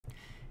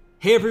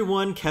Hey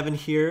everyone, Kevin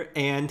here,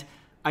 and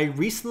I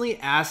recently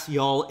asked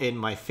y'all in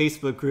my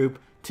Facebook group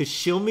to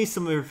show me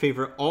some of your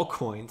favorite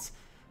altcoins.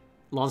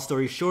 Long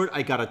story short,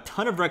 I got a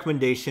ton of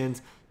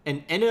recommendations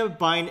and ended up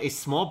buying a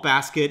small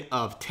basket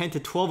of 10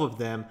 to 12 of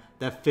them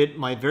that fit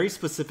my very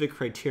specific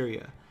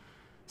criteria.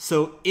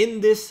 So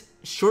in this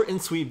short and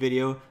sweet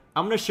video,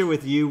 I'm going to share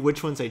with you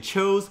which ones I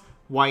chose,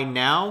 why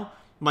now,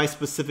 my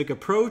specific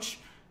approach,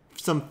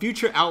 some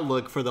future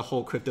outlook for the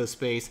whole crypto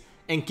space,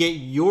 and get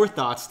your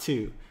thoughts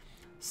too.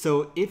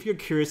 So if you're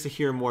curious to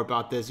hear more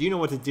about this, you know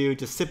what to do.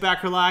 Just sit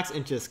back, relax,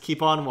 and just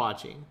keep on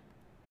watching.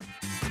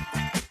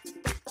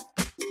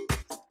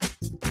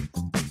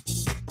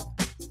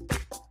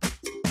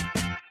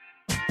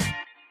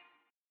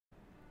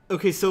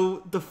 Okay,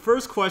 so the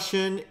first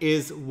question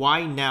is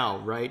why now,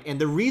 right? And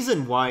the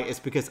reason why is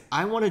because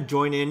I want to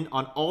join in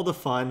on all the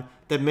fun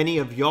that many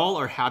of y'all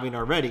are having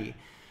already.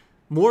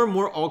 More and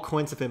more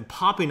altcoins have been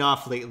popping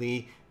off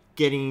lately,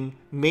 getting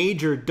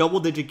major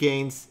double-digit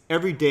gains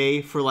every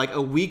day for like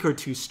a week or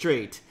two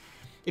straight.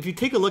 If you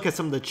take a look at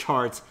some of the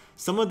charts,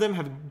 some of them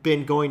have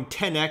been going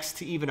 10x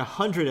to even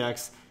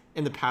 100x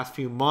in the past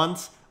few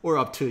months or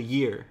up to a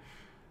year,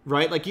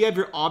 right? Like you have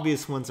your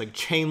obvious ones like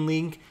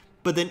Chainlink,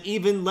 but then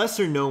even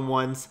lesser known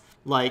ones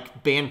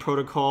like Band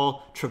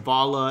Protocol,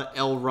 Travala,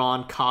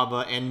 Elrond,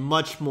 Kava, and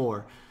much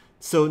more.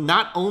 So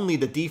not only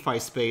the DeFi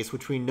space,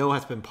 which we know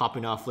has been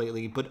popping off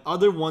lately, but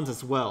other ones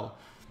as well.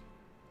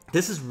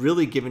 This is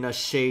really giving us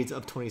shades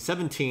of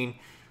 2017,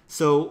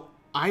 so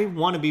I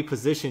want to be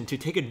positioned to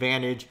take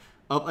advantage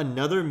of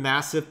another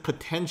massive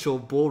potential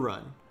bull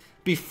run.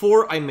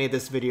 Before I made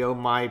this video,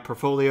 my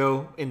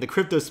portfolio in the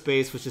crypto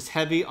space was just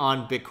heavy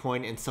on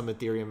Bitcoin and some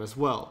Ethereum as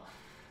well.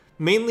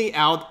 Mainly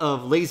out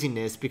of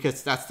laziness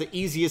because that's the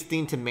easiest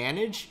thing to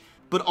manage,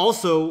 but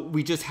also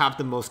we just have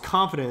the most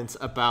confidence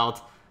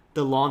about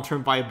the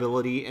long-term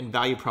viability and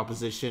value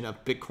proposition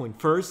of Bitcoin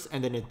first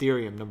and then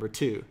Ethereum number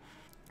two.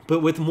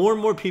 But with more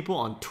and more people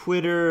on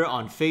Twitter,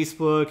 on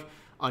Facebook,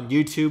 on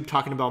YouTube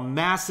talking about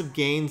massive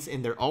gains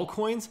in their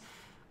altcoins,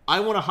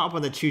 I want to hop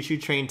on the choo-choo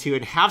train too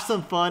and have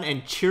some fun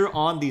and cheer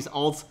on these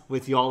alts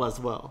with y'all as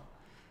well.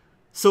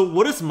 So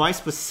what is my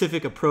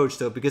specific approach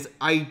though? Because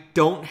I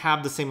don't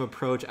have the same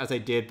approach as I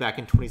did back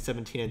in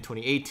 2017 and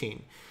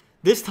 2018.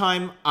 This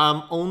time,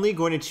 I'm only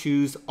going to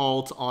choose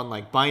alts on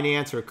like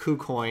Binance or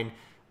KuCoin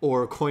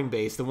or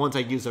Coinbase, the ones I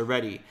use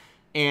already,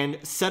 and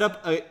set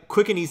up a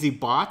quick and easy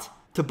bot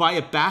to buy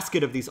a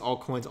basket of these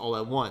altcoins all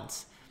at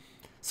once.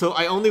 So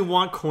I only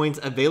want coins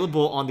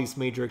available on these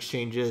major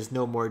exchanges,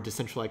 no more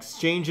decentralized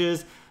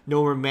exchanges,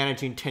 no more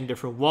managing 10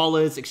 different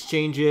wallets,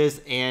 exchanges,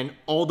 and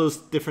all those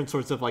different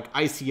sorts of like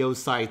ICO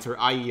sites or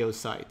IEO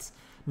sites.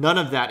 None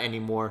of that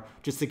anymore,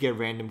 just to get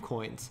random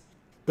coins.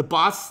 The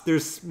bots,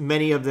 there's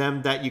many of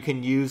them that you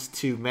can use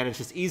to manage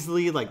this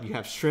easily, like you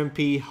have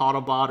Shrimpy,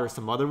 Hodlbot, or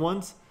some other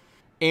ones.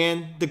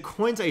 And the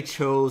coins I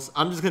chose,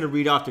 I'm just going to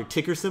read off their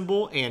ticker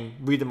symbol and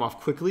read them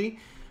off quickly.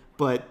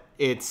 But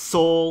it's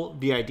Sol,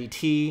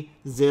 VIDT,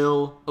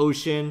 ZIL,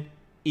 Ocean,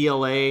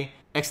 ELA,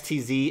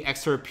 XTZ,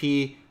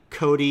 XRP,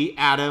 Cody,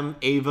 Atom,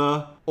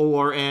 Ava,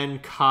 ORN,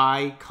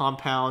 Kai,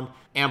 Compound,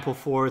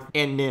 Ampleforth,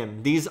 and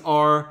NIM. These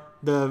are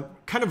the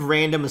kind of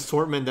random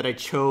assortment that I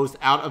chose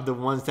out of the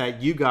ones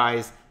that you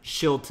guys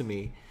shilled to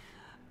me.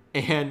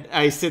 And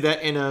I say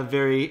that in a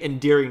very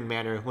endearing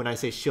manner when I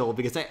say shill,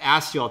 because I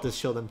asked y'all to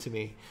shill them to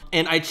me.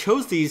 And I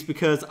chose these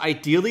because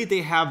ideally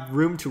they have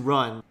room to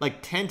run,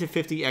 like 10 to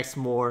 50x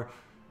more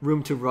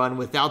room to run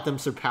without them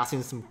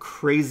surpassing some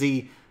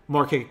crazy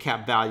market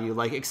cap value,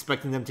 like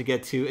expecting them to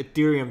get to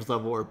Ethereum's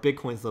level or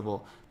Bitcoin's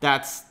level.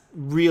 That's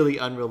really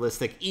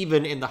unrealistic,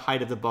 even in the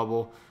height of the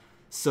bubble.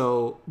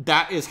 So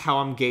that is how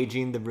I'm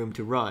gauging the room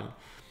to run.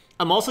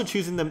 I'm also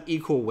choosing them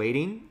equal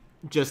weighting,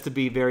 just to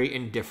be very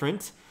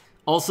indifferent.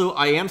 Also,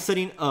 I am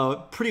setting a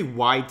pretty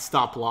wide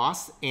stop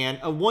loss and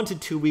a 1 to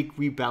 2 week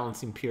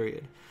rebalancing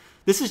period.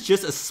 This is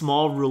just a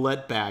small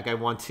roulette bag, I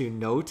want to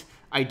note.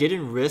 I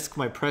didn't risk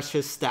my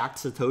precious stacked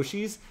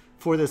Satoshis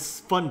for this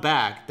fun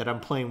bag that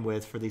I'm playing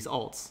with for these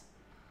alts.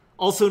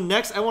 Also,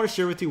 next, I want to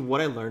share with you what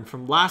I learned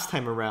from last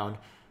time around.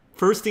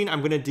 First thing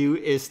I'm going to do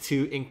is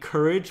to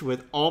encourage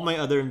with all my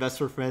other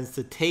investor friends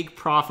to take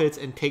profits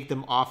and take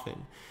them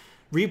often.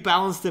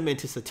 Rebalance them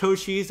into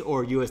Satoshis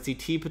or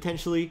USDT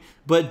potentially,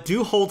 but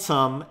do hold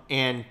some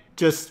and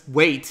just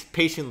wait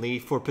patiently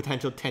for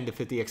potential 10 to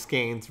 50x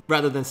gains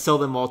rather than sell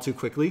them all too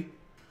quickly.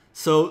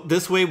 So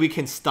this way we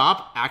can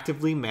stop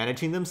actively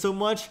managing them so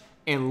much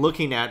and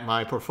looking at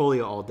my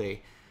portfolio all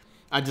day.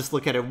 I just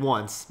look at it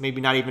once,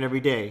 maybe not even every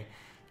day.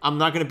 I'm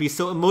not going to be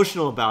so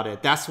emotional about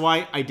it. That's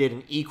why I did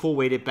an equal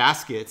weighted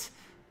basket,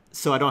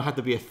 so I don't have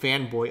to be a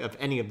fanboy of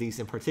any of these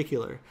in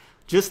particular.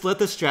 Just let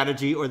the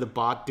strategy or the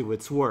bot do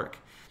its work.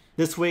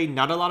 This way,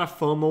 not a lot of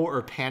FOMO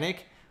or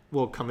panic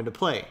will come into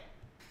play.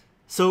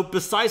 So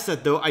besides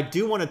that though, I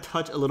do want to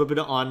touch a little bit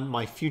on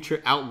my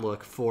future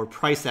outlook for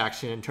price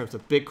action in terms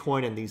of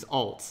Bitcoin and these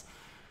alts.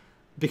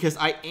 Because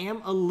I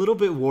am a little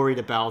bit worried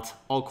about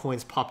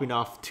altcoins popping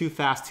off too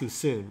fast too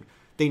soon.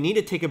 They need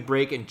to take a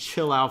break and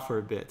chill out for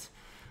a bit.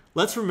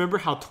 Let's remember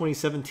how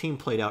 2017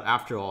 played out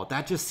after all.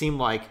 That just seemed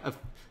like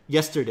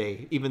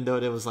yesterday, even though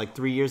it was like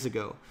 3 years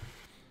ago.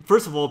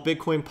 First of all,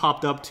 Bitcoin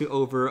popped up to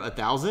over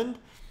 1,000.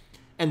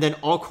 And then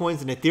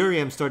altcoins and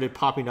Ethereum started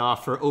popping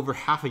off for over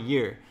half a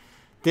year.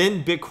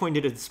 Then Bitcoin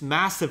did its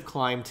massive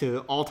climb to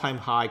all-time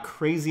high,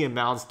 crazy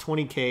amounts,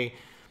 20K.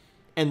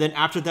 And then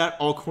after that,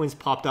 altcoins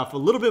popped off a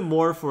little bit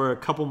more for a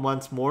couple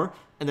months more.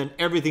 And then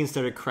everything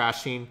started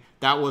crashing.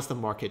 That was the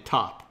market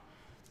top.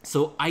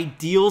 So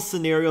ideal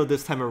scenario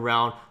this time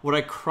around, what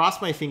I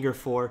cross my finger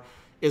for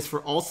is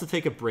for alts to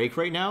take a break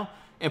right now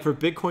and for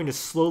Bitcoin to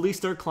slowly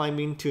start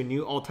climbing to a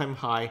new all-time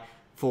high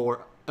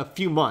for a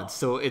few months.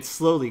 So it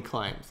slowly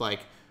climbs,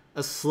 like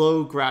a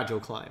slow gradual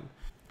climb.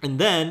 And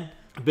then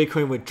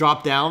Bitcoin would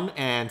drop down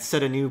and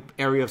set a new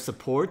area of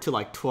support to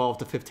like 12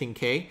 to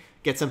 15K,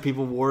 get some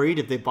people worried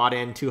if they bought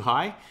in too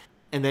high.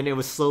 And then it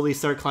would slowly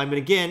start climbing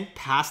again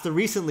past the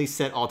recently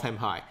set all-time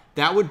high.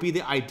 That would be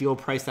the ideal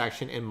price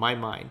action in my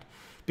mind.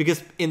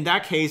 Because in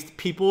that case,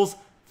 people's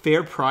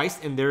fair price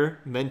in their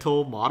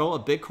mental model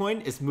of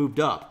Bitcoin is moved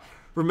up.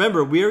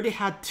 Remember, we already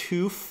had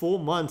 2 full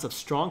months of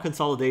strong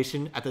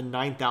consolidation at the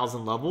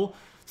 9,000 level.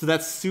 So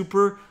that's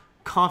super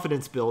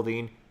confidence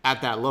building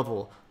at that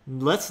level.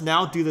 Let's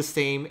now do the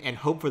same and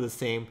hope for the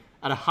same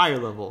at a higher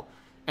level.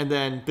 And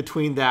then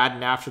between that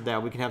and after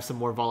that, we can have some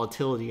more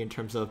volatility in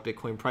terms of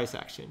Bitcoin price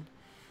action.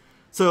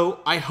 So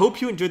I hope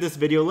you enjoyed this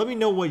video. Let me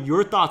know what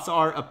your thoughts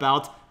are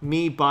about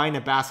me buying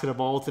a basket of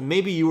alts, and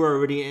maybe you are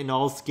already in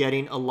alts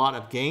getting a lot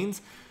of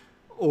gains,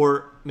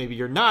 or maybe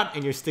you're not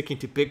and you're sticking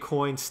to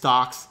Bitcoin,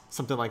 stocks,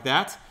 something like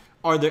that.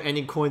 Are there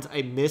any coins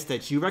I missed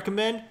that you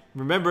recommend?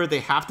 Remember,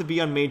 they have to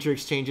be on major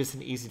exchanges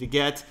and easy to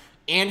get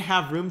and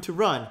have room to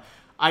run.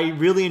 I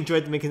really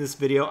enjoyed making this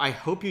video. I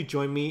hope you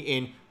join me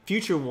in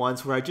future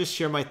ones where I just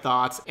share my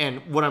thoughts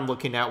and what I'm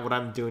looking at, what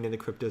I'm doing in the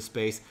crypto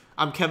space.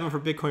 I'm Kevin for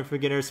Bitcoin for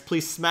Beginners.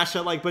 Please smash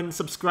that like button,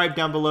 subscribe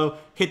down below,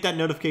 hit that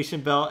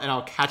notification bell, and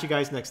I'll catch you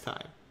guys next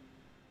time.